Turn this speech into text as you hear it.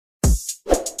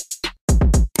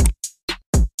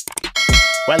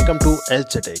Welcome to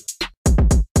Aesthetic.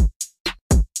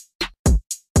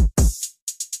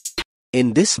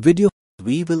 In this video,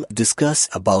 we will discuss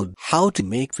about how to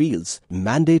make fields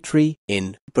mandatory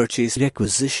in purchase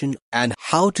requisition and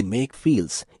how to make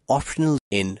fields optional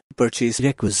in purchase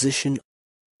requisition.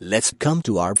 Let's come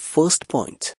to our first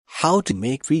point. How to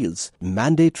make fields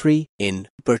mandatory in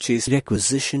purchase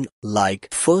requisition. Like,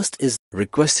 first is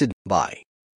requested by.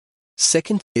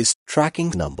 Second is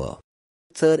tracking number.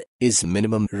 Third is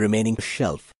minimum remaining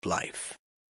shelf life.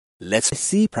 Let's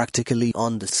see practically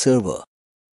on the server.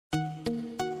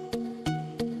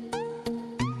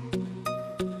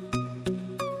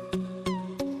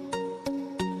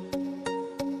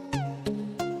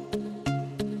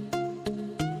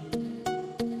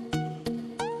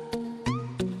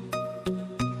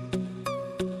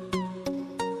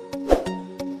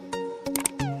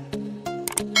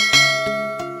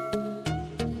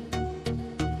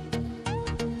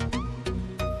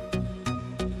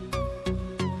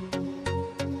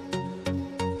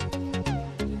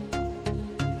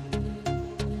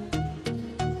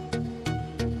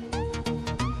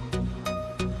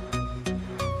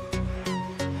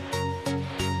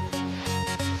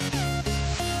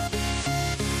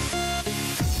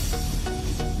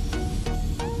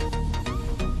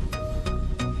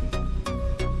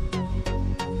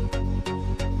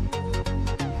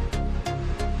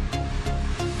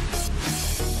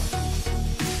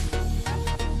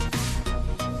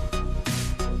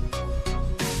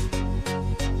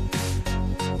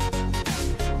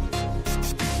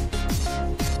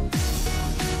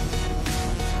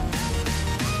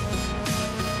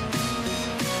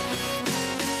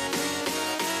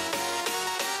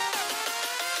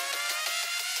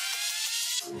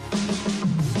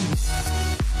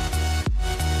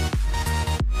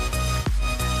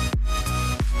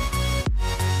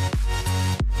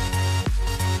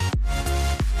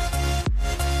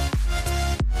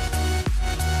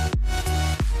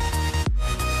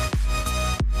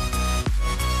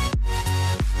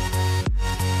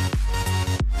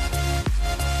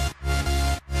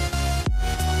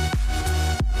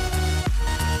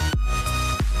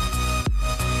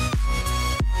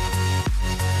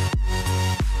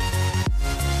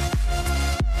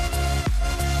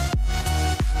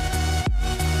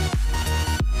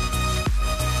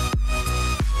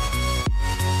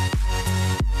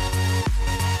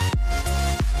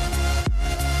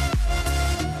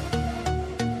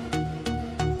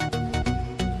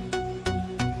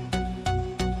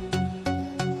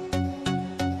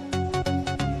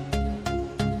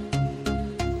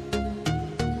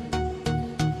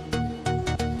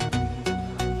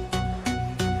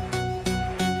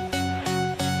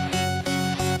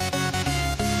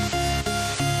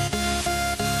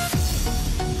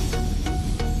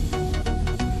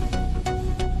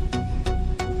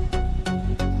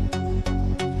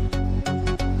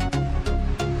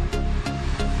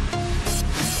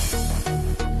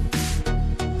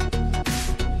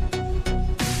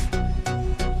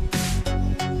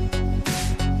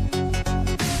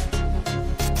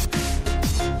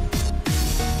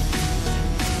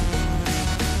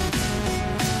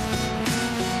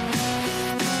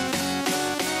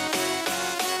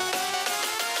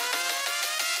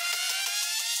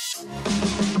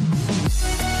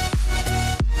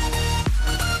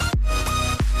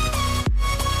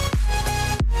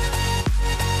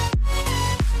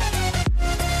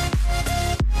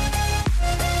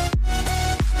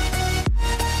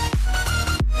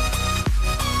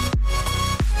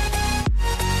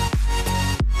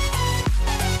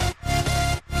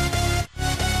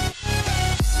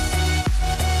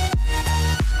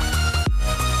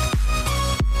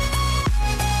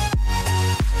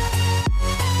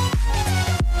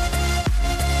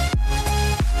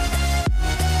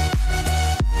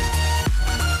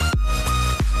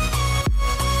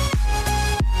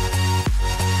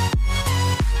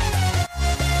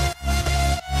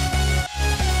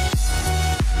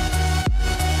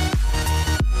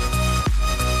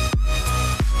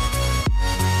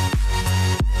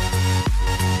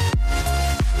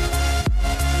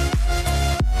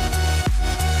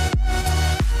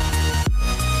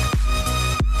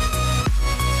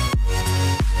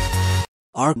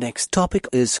 Our next topic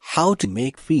is how to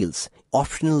make fields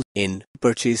optional in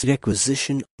purchase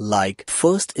requisition. Like,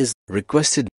 first is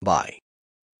requested by.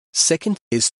 Second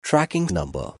is tracking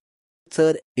number.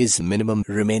 Third is minimum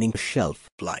remaining shelf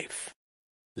life.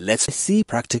 Let's see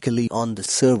practically on the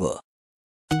server.